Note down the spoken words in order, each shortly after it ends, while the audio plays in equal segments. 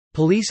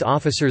Police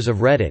officers of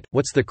Reddit,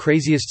 what's the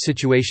craziest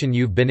situation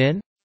you've been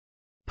in?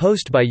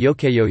 Post by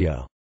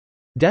Yokeyoyo.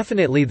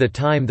 Definitely the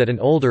time that an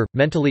older,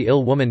 mentally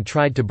ill woman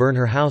tried to burn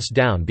her house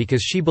down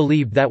because she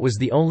believed that was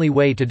the only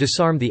way to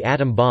disarm the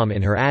atom bomb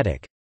in her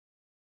attic.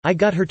 I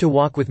got her to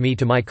walk with me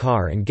to my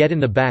car and get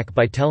in the back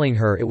by telling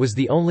her it was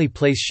the only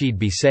place she'd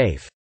be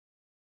safe.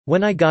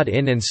 When I got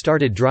in and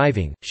started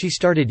driving, she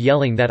started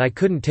yelling that I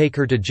couldn't take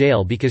her to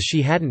jail because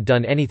she hadn't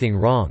done anything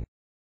wrong.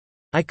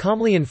 I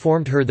calmly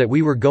informed her that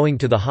we were going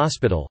to the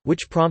hospital,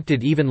 which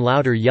prompted even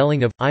louder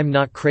yelling of, "I'm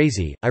not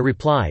crazy." I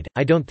replied,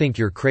 "I don't think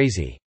you're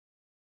crazy."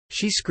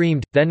 She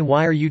screamed, "Then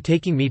why are you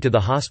taking me to the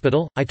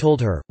hospital?" I told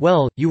her,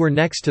 "Well, you were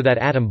next to that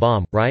atom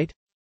bomb, right?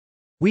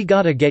 We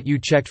gotta get you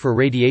checked for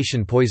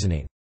radiation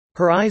poisoning."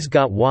 Her eyes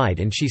got wide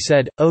and she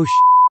said, "Oh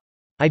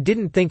I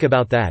didn't think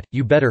about that,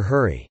 you better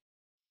hurry."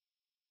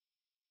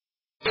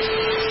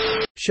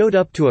 Showed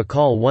up to a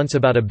call once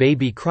about a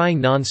baby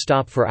crying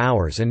non-stop for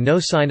hours and no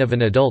sign of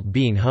an adult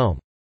being home.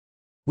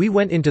 We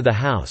went into the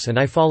house and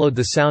I followed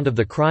the sound of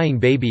the crying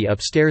baby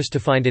upstairs to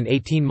find an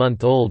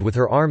 18-month-old with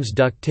her arms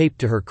duct taped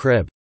to her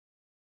crib.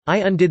 I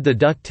undid the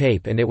duct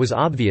tape and it was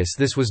obvious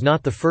this was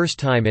not the first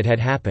time it had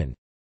happened.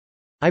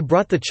 I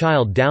brought the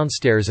child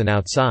downstairs and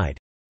outside.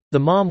 The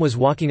mom was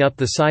walking up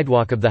the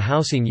sidewalk of the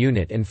housing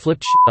unit and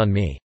flipped shit on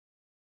me.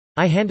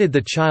 I handed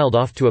the child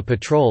off to a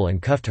patrol and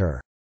cuffed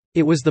her.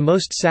 It was the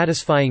most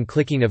satisfying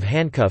clicking of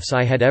handcuffs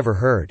I had ever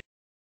heard.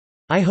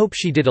 I hope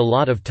she did a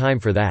lot of time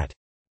for that.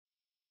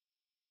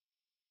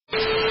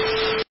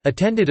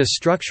 Attended a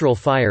structural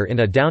fire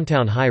in a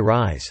downtown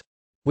high-rise.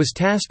 Was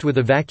tasked with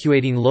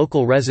evacuating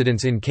local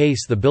residents in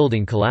case the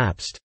building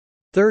collapsed.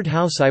 Third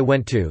house I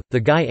went to, the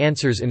guy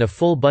answers in a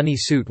full bunny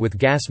suit with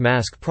gas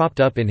mask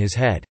propped up in his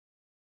head.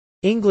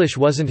 English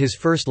wasn't his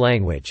first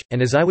language,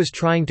 and as I was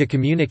trying to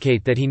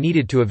communicate that he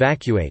needed to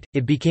evacuate,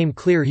 it became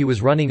clear he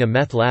was running a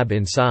meth lab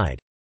inside.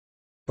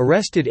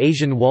 Arrested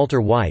Asian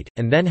Walter White,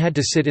 and then had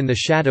to sit in the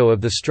shadow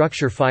of the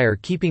structure fire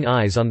keeping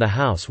eyes on the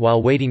house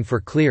while waiting for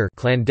clear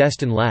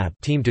clandestine lab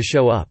team to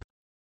show up.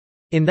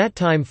 In that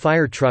time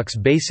fire trucks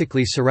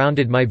basically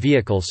surrounded my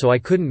vehicle so I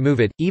couldn't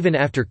move it, even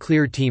after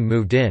clear team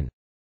moved in.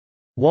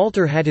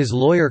 Walter had his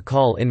lawyer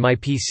call in my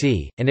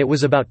PC, and it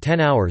was about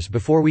 10 hours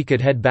before we could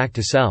head back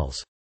to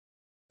cells.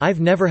 I've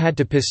never had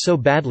to piss so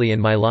badly in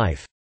my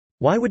life.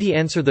 Why would he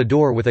answer the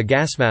door with a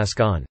gas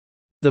mask on?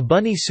 The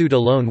bunny suit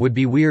alone would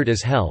be weird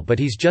as hell, but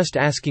he's just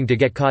asking to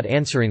get caught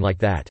answering like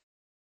that.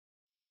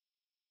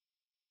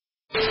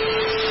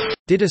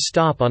 Did a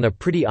stop on a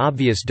pretty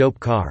obvious dope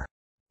car.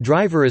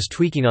 Driver is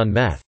tweaking on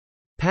meth.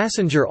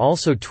 Passenger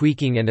also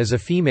tweaking and is a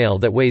female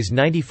that weighs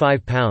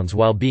 95 pounds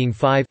while being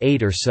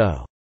 5'8" or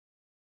so.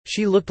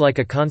 She looked like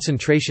a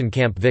concentration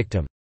camp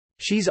victim.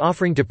 She's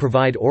offering to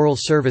provide oral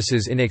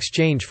services in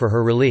exchange for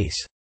her release.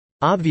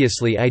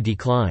 Obviously I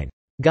decline.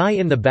 Guy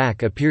in the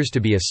back appears to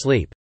be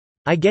asleep.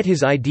 I get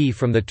his ID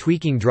from the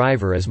tweaking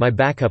driver as my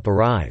backup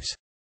arrives.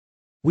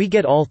 We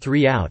get all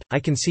three out.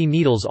 I can see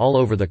needles all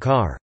over the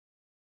car.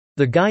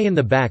 The guy in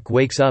the back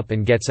wakes up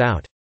and gets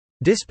out.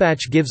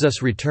 Dispatch gives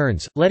us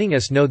returns, letting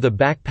us know the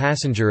back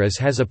passenger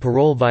has a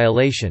parole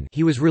violation.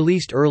 He was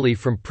released early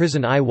from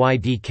prison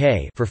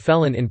IYDK for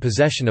felon in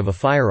possession of a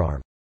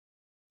firearm.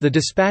 The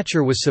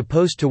dispatcher was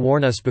supposed to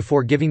warn us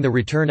before giving the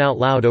return out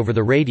loud over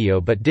the radio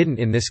but didn't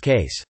in this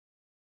case.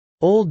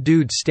 Old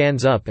dude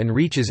stands up and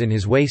reaches in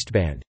his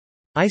waistband.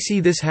 I see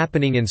this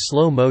happening in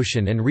slow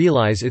motion and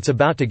realize it's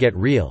about to get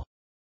real.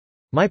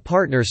 My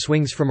partner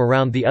swings from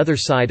around the other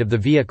side of the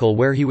vehicle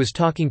where he was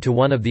talking to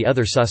one of the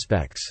other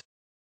suspects.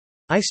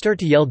 I start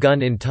to yell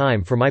gun in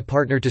time for my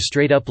partner to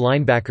straight up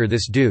linebacker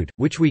this dude,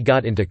 which we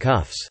got into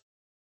cuffs.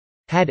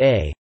 Had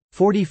a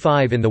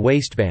 .45 in the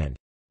waistband.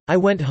 I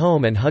went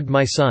home and hugged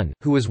my son,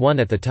 who was 1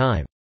 at the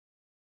time.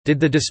 Did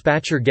the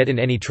dispatcher get in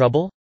any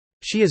trouble?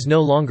 She is no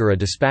longer a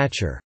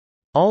dispatcher.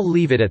 I'll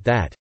leave it at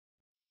that.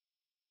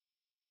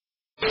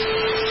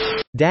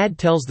 Dad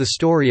tells the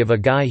story of a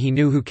guy he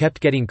knew who kept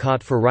getting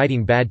caught for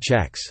writing bad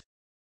checks.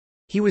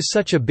 He was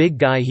such a big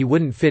guy he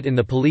wouldn't fit in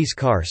the police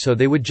car, so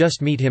they would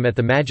just meet him at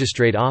the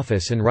magistrate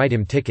office and write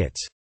him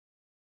tickets.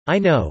 I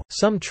know,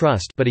 some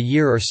trust, but a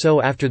year or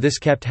so after this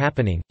kept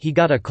happening, he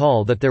got a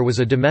call that there was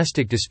a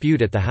domestic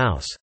dispute at the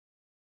house.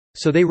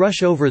 So they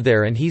rush over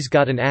there and he's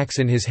got an axe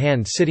in his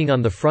hand sitting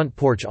on the front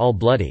porch all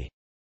bloody.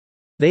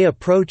 They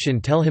approach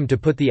and tell him to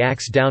put the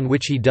axe down,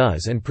 which he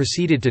does, and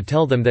proceeded to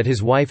tell them that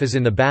his wife is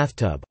in the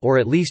bathtub, or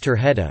at least her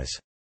head is.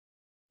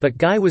 But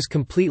guy was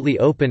completely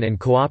open and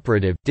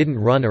cooperative, didn't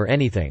run or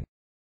anything.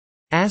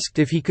 Asked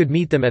if he could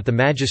meet them at the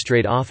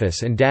magistrate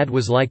office and Dad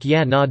was like,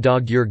 "Yeah nah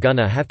dog, you're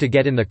gonna have to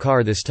get in the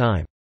car this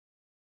time."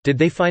 Did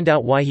they find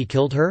out why he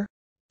killed her?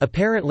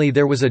 Apparently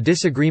there was a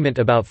disagreement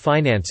about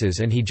finances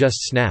and he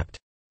just snapped.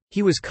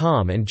 He was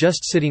calm and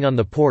just sitting on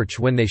the porch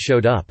when they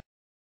showed up.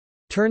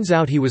 Turns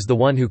out he was the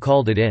one who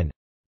called it in.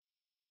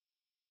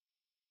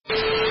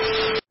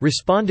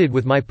 Responded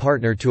with my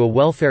partner to a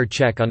welfare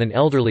check on an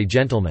elderly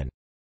gentleman.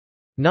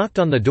 Knocked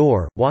on the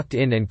door, walked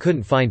in and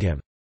couldn't find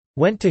him.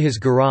 Went to his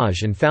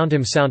garage and found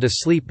him sound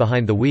asleep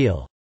behind the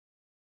wheel.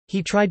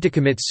 He tried to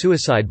commit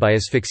suicide by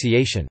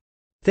asphyxiation.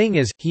 Thing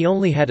is, he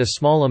only had a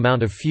small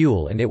amount of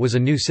fuel and it was a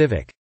new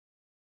Civic.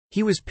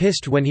 He was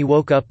pissed when he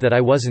woke up that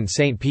I wasn't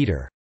St.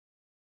 Peter.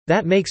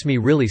 That makes me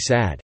really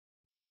sad.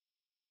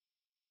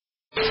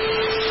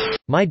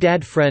 My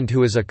dad friend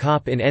who is a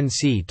cop in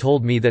NC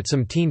told me that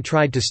some teen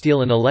tried to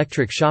steal an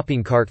electric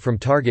shopping cart from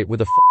Target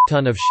with a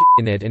ton of shit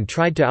in it and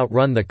tried to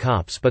outrun the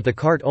cops, but the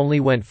cart only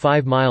went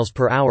 5 miles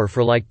per hour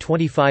for like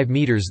 25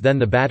 meters, then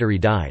the battery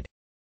died.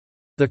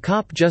 The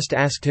cop just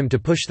asked him to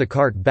push the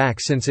cart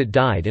back since it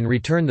died and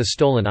return the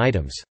stolen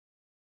items.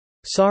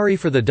 Sorry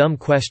for the dumb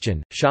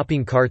question,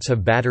 shopping carts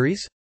have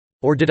batteries?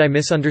 Or did I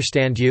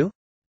misunderstand you?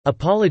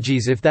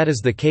 Apologies if that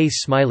is the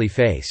case, smiley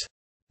face.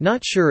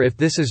 Not sure if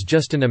this is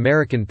just an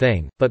American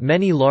thing, but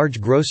many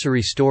large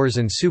grocery stores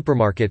and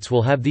supermarkets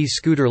will have these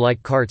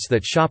scooter-like carts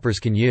that shoppers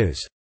can use.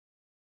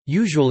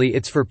 Usually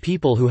it's for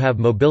people who have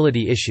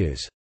mobility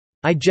issues.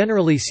 I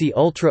generally see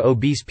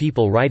ultra-obese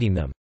people riding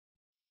them.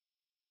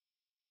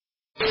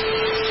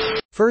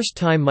 First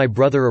time my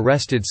brother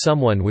arrested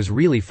someone was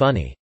really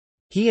funny.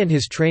 He and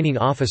his training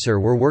officer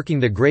were working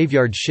the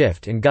graveyard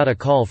shift and got a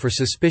call for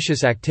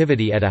suspicious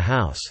activity at a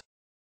house.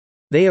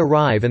 They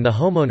arrive and the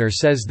homeowner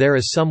says there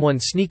is someone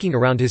sneaking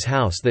around his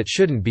house that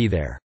shouldn't be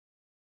there.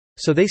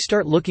 So they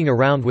start looking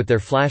around with their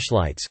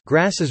flashlights.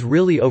 Grass is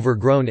really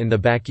overgrown in the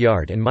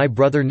backyard and my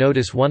brother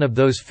notice one of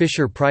those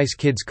Fisher-Price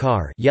kids'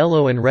 car,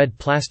 yellow and red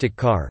plastic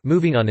car,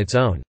 moving on its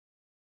own.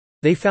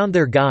 They found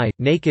their guy,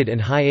 naked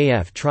and high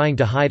AF, trying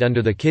to hide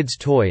under the kid's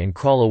toy and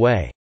crawl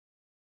away.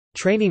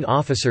 Training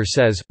officer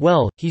says,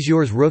 well, he's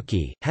yours,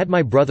 rookie. Had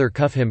my brother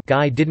cuff him.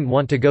 Guy didn't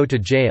want to go to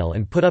jail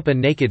and put up a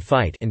naked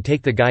fight and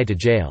take the guy to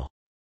jail.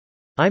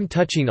 I'm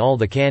touching all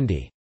the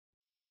candy.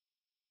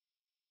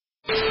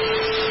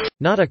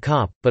 Not a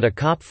cop, but a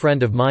cop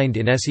friend of mine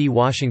in SE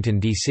Washington,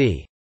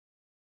 D.C.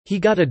 He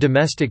got a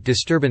domestic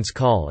disturbance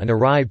call and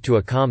arrived to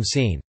a calm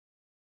scene.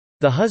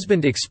 The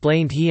husband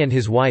explained he and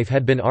his wife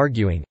had been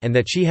arguing, and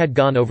that she had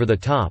gone over the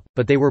top,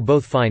 but they were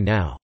both fine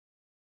now.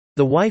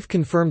 The wife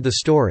confirmed the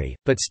story,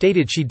 but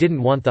stated she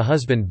didn't want the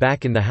husband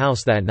back in the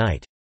house that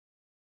night.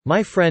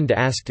 My friend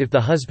asked if the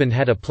husband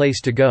had a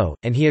place to go,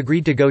 and he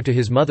agreed to go to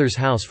his mother's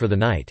house for the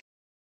night.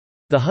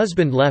 The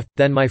husband left,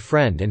 then my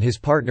friend and his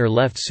partner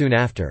left soon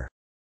after.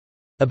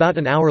 About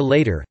an hour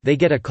later, they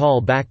get a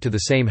call back to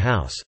the same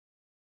house.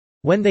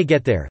 When they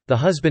get there, the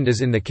husband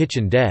is in the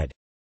kitchen dead.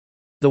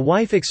 The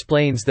wife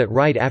explains that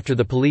right after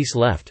the police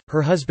left,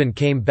 her husband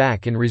came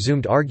back and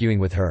resumed arguing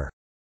with her.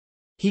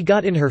 He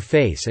got in her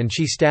face and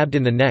she stabbed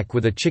in the neck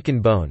with a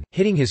chicken bone,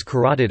 hitting his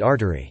carotid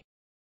artery.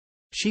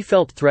 She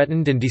felt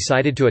threatened and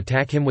decided to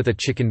attack him with a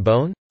chicken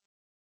bone?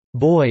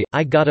 Boy,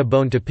 I got a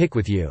bone to pick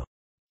with you.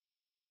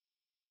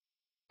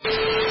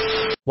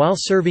 While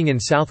serving in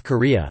South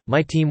Korea,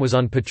 my team was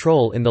on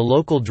patrol in the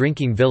local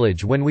drinking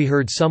village when we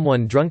heard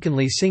someone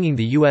drunkenly singing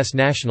the U.S.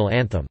 national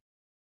anthem.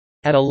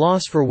 At a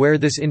loss for where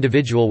this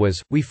individual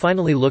was, we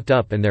finally looked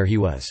up and there he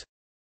was.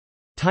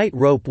 Tight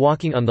rope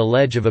walking on the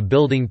ledge of a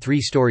building 3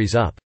 stories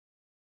up.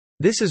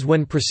 This is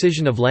when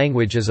precision of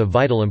language is of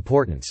vital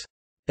importance.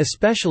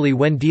 Especially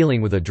when dealing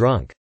with a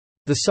drunk.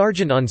 The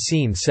sergeant on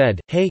scene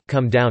said, "Hey,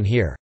 come down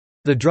here."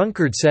 The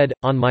drunkard said,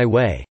 "On my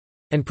way,"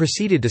 and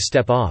proceeded to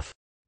step off.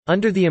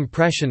 Under the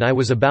impression I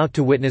was about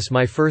to witness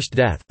my first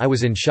death, I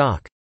was in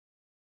shock.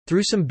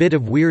 Through some bit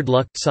of weird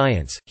luck,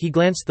 science, he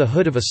glanced the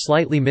hood of a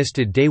slightly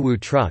misted Daewoo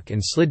truck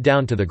and slid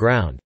down to the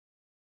ground.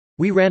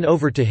 We ran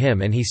over to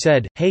him and he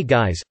said, "Hey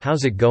guys,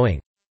 how's it going?"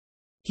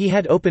 He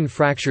had open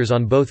fractures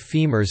on both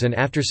femurs and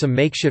after some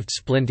makeshift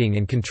splinting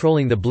and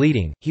controlling the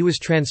bleeding, he was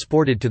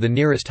transported to the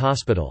nearest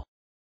hospital.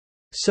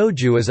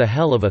 Soju is a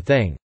hell of a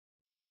thing.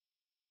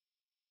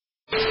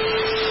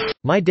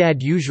 My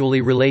dad usually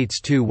relates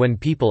to when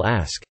people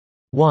ask.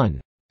 1.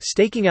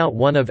 Staking out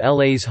one of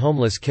LA's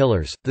homeless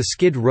killers, the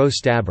Skid Row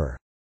stabber.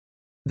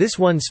 This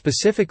one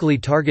specifically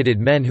targeted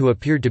men who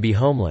appeared to be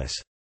homeless.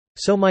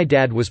 So my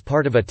dad was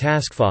part of a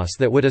task force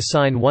that would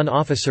assign one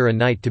officer a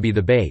night to be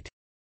the bait.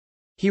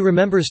 He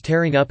remembers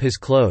tearing up his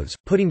clothes,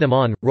 putting them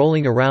on,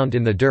 rolling around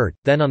in the dirt,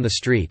 then on the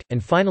street,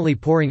 and finally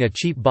pouring a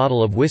cheap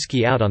bottle of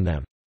whiskey out on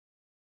them.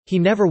 He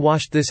never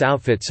washed this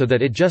outfit so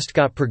that it just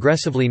got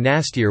progressively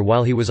nastier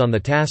while he was on the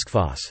task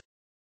force.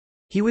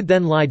 He would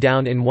then lie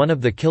down in one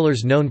of the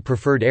killer's known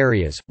preferred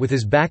areas, with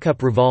his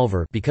backup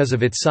revolver because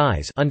of its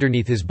size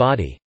underneath his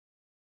body.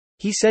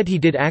 He said he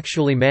did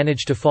actually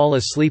manage to fall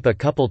asleep a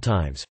couple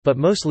times, but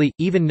mostly,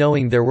 even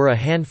knowing there were a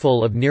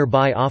handful of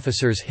nearby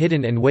officers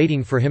hidden and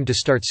waiting for him to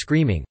start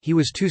screaming, he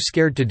was too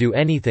scared to do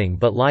anything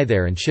but lie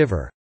there and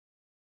shiver.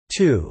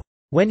 2.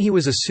 When he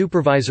was a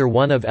supervisor,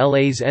 one of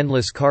LA's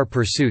endless car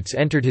pursuits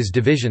entered his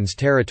division's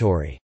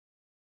territory.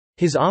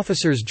 His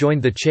officers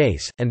joined the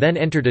chase, and then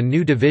entered a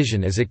new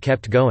division as it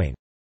kept going.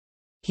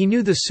 He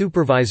knew the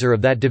supervisor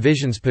of that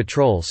division's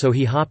patrol, so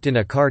he hopped in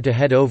a car to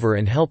head over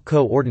and help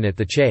coordinate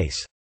the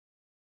chase.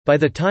 By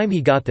the time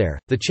he got there,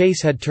 the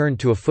chase had turned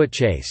to a foot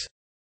chase.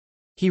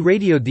 He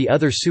radioed the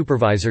other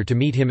supervisor to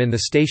meet him in the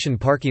station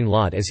parking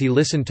lot as he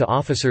listened to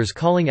officers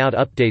calling out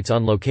updates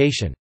on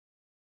location.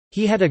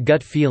 He had a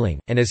gut feeling,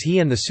 and as he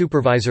and the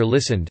supervisor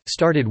listened,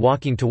 started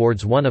walking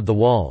towards one of the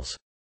walls.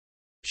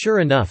 Sure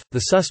enough, the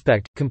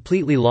suspect,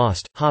 completely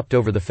lost, hopped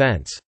over the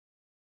fence.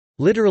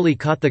 Literally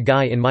caught the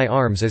guy in my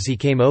arms as he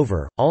came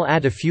over. I'll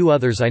add a few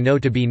others I know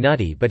to be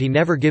nutty, but he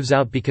never gives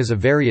out because of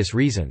various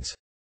reasons.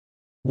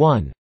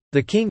 1.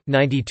 The King,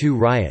 92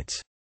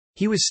 riots.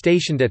 He was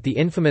stationed at the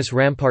infamous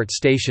Rampart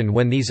station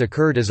when these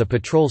occurred as a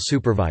patrol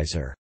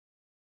supervisor.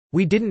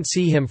 We didn't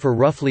see him for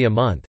roughly a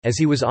month, as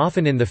he was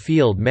often in the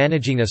field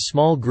managing a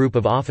small group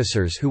of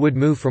officers who would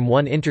move from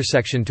one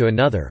intersection to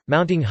another,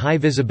 mounting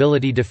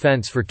high-visibility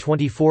defense for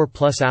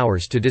 24+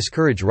 hours to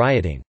discourage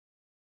rioting.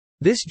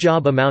 This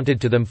job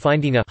amounted to them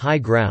finding a high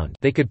ground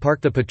they could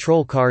park the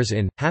patrol cars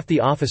in. Half the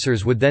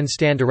officers would then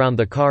stand around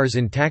the cars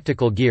in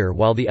tactical gear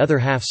while the other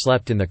half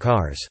slept in the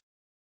cars.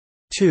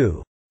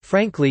 2.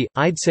 Frankly,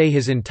 I'd say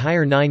his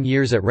entire 9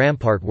 years at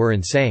Rampart were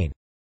insane.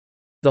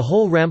 The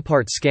whole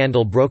Rampart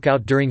scandal broke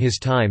out during his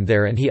time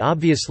there, and he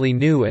obviously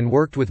knew and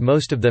worked with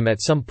most of them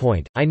at some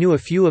point. I knew a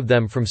few of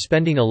them from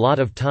spending a lot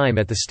of time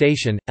at the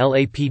station,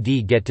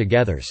 LAPD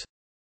get-togethers.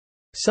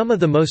 Some of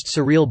the most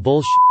surreal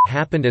bullshit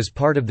happened as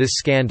part of this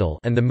scandal,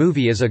 and the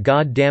movie is a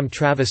goddamn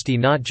travesty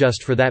not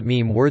just for that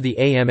meme-worthy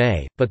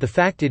AMA, but the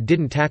fact it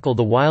didn't tackle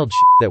the wild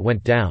shit that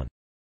went down.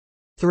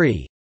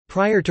 3.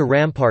 Prior to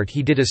Rampart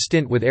he did a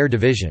stint with Air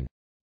Division.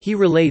 He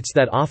relates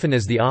that often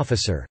as the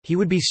officer, he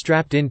would be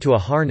strapped into a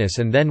harness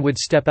and then would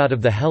step out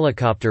of the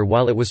helicopter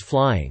while it was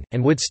flying,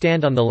 and would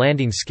stand on the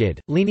landing skid,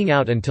 leaning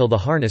out until the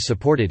harness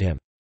supported him.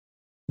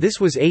 This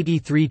was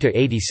 83 to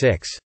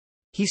 86.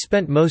 He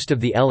spent most of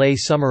the LA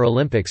Summer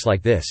Olympics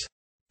like this.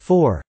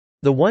 4.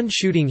 The one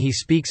shooting he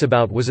speaks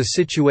about was a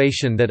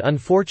situation that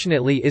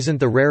unfortunately isn't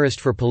the rarest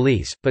for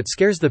police, but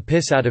scares the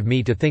piss out of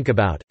me to think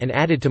about, and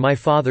added to my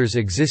father's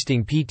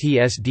existing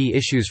PTSD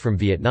issues from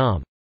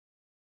Vietnam.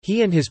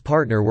 He and his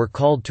partner were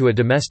called to a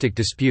domestic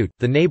dispute.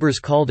 The neighbors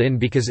called in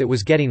because it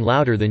was getting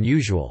louder than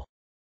usual.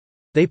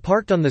 They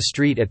parked on the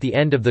street at the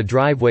end of the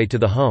driveway to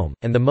the home,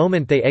 and the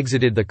moment they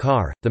exited the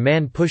car, the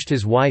man pushed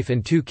his wife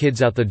and 2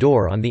 kids out the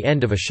door on the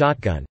end of a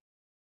shotgun.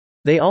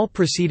 They all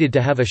proceeded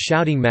to have a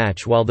shouting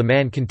match while the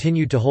man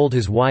continued to hold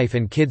his wife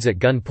and kids at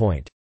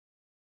gunpoint.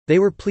 They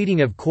were pleading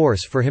of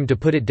course for him to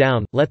put it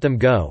down, let them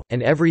go,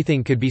 and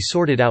everything could be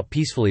sorted out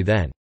peacefully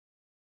then.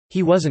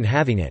 He wasn't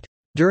having it.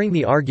 During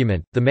the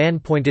argument, the man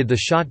pointed the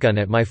shotgun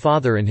at my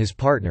father and his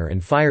partner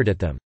and fired at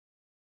them.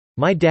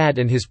 My dad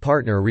and his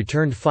partner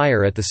returned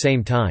fire at the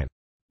same time.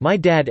 My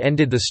dad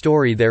ended the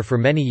story there for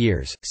many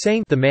years,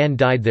 saying, "The man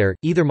died there,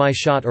 either my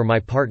shot or my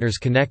partner's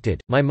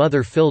connected." My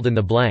mother filled in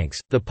the blanks,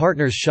 "The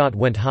partner's shot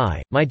went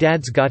high, my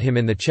dad's got him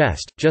in the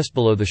chest, just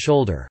below the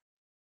shoulder.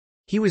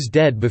 He was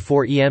dead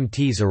before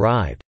EMTs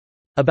arrived."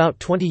 About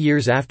 20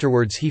 years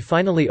afterwards he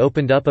finally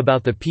opened up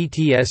about the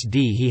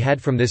PTSD he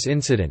had from this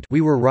incident.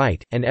 "We were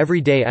right, and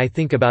every day I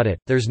think about it,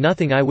 there's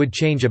nothing I would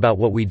change about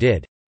what we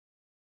did.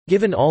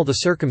 Given all the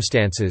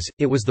circumstances,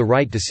 it was the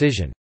right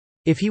decision.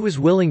 If he was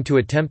willing to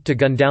attempt to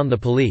gun down the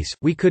police,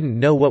 we couldn't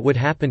know what would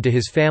happen to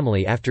his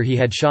family after he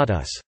had shot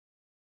us.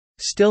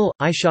 Still,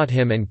 I shot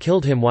him and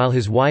killed him while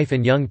his wife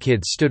and young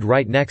kids stood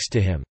right next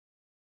to him.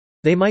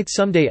 They might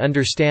someday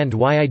understand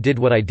why I did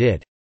what I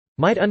did.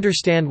 Might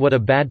understand what a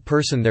bad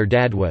person their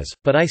dad was,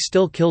 but I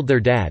still killed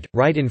their dad,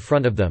 right in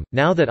front of them.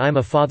 Now that I'm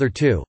a father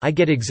too, I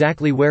get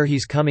exactly where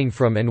he's coming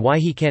from and why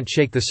he can't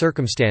shake the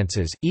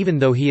circumstances, even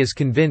though he is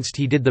convinced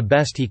he did the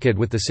best he could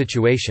with the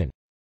situation."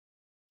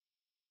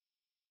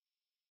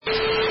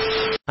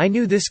 I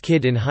knew this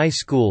kid in high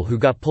school who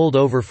got pulled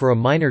over for a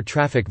minor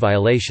traffic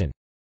violation.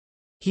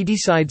 He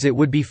decides it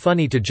would be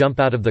funny to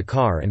jump out of the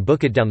car and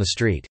book it down the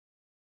street.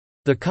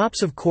 The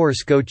cops of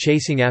course go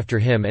chasing after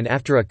him, and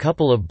after a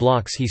couple of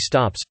blocks he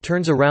stops,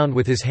 turns around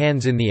with his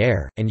hands in the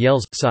air, and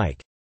yells, "Psych."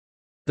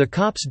 The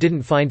cops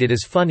didn't find it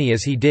as funny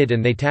as he did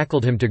and they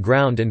tackled him to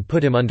ground and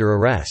put him under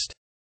arrest.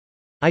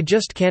 I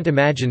just can't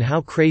imagine how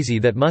crazy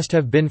that must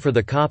have been for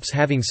the cops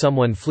having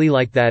someone flee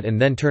like that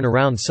and then turn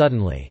around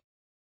suddenly.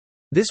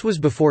 This was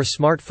before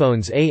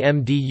smartphones,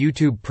 AMD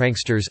YouTube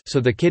pranksters,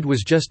 so the kid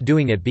was just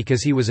doing it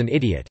because he was an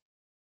idiot.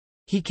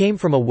 He came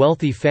from a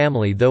wealthy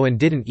family though and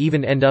didn't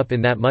even end up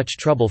in that much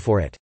trouble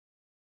for it.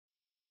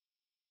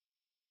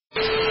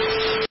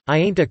 I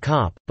ain't a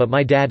cop, but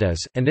my dad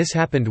is, and this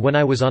happened when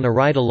I was on a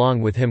ride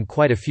along with him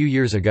quite a few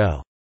years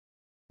ago.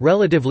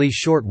 Relatively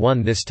short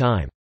one this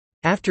time.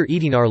 After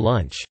eating our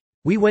lunch,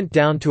 we went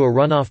down to a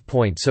runoff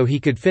point so he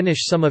could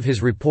finish some of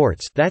his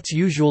reports. That's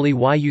usually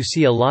why you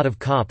see a lot of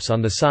cops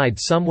on the side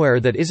somewhere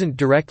that isn't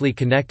directly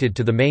connected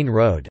to the main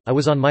road. I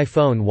was on my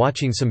phone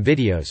watching some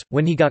videos,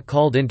 when he got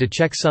called in to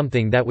check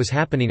something that was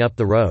happening up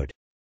the road.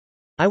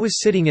 I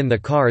was sitting in the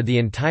car the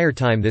entire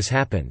time this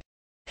happened.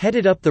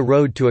 Headed up the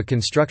road to a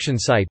construction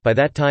site. By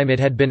that time it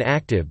had been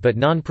active but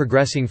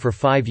non-progressing for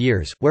 5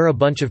 years, where a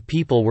bunch of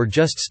people were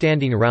just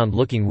standing around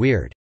looking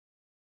weird.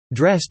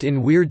 Dressed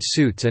in weird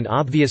suits and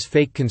obvious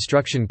fake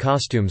construction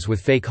costumes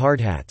with fake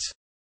hardhats.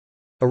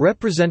 A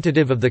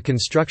representative of the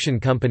construction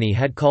company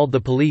had called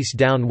the police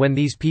down when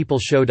these people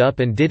showed up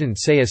and didn't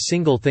say a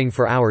single thing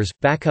for hours.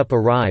 Backup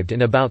arrived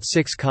and about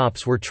 6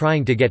 cops were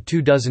trying to get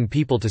 24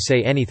 people to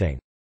say anything.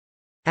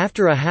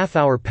 After a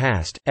half-hour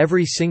passed,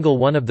 every single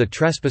one of the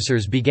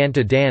trespassers began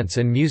to dance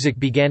and music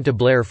began to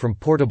blare from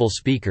portable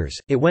speakers.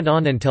 It went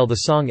on until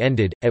the song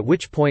ended, at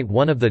which point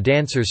one of the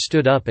dancers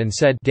stood up and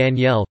said,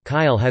 "Danielle,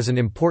 Kyle has an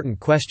important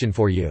question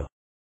for you."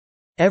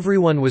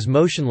 Everyone was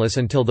motionless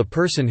until the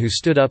person who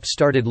stood up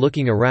started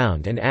looking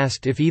around and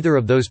asked if either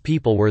of those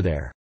people were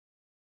there.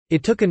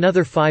 It took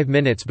another 5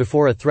 minutes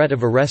before a threat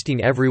of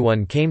arresting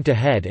everyone came to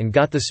head and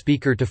got the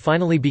speaker to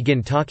finally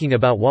begin talking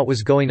about what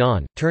was going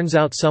on. Turns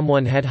out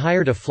someone had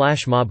hired a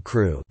flash mob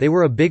crew, they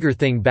were a bigger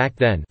thing back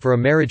then, for a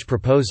marriage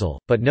proposal,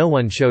 but no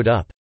one showed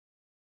up.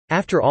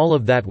 After all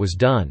of that was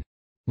done,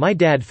 my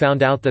dad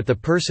found out that the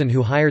person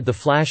who hired the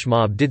flash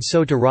mob did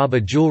so to rob a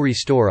jewelry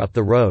store up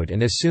the road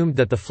and assumed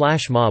that the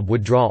flash mob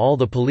would draw all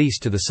the police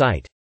to the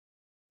site.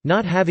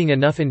 Not having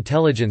enough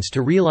intelligence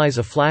to realize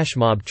a flash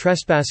mob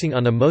trespassing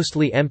on a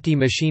mostly empty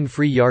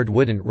machine-free yard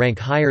wouldn't rank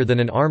higher than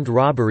an armed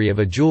robbery of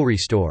a jewelry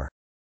store.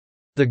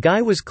 The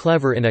guy was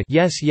clever in a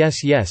yes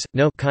yes yes,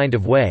 no kind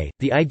of way,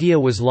 the idea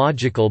was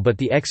logical but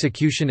the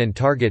execution and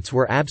targets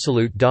were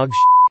absolute dog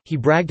shit. He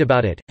bragged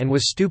about it, and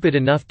was stupid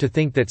enough to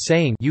think that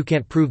saying "you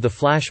can't prove the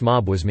flash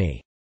mob was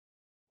me,"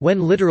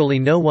 when literally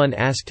no one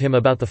asked him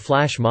about the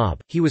flash mob.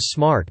 He was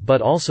smart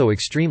but also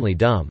extremely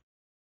dumb.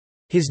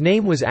 His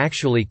name was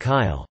actually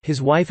Kyle,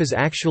 his wife is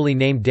actually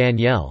named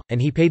Danielle,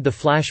 and he paid the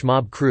flash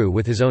mob crew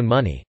with his own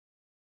money.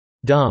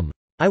 Dumb.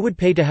 I would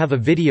pay to have a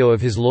video of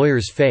his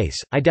lawyer's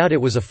face. I doubt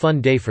it was a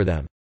fun day for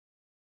them.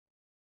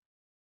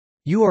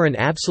 You are an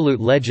absolute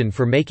legend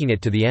for making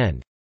it to the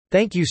end.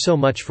 Thank you so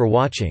much for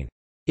watching.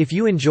 If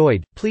you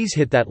enjoyed, please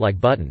hit that like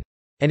button.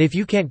 And if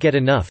you can't get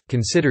enough,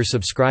 consider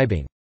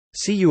subscribing.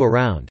 See you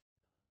around.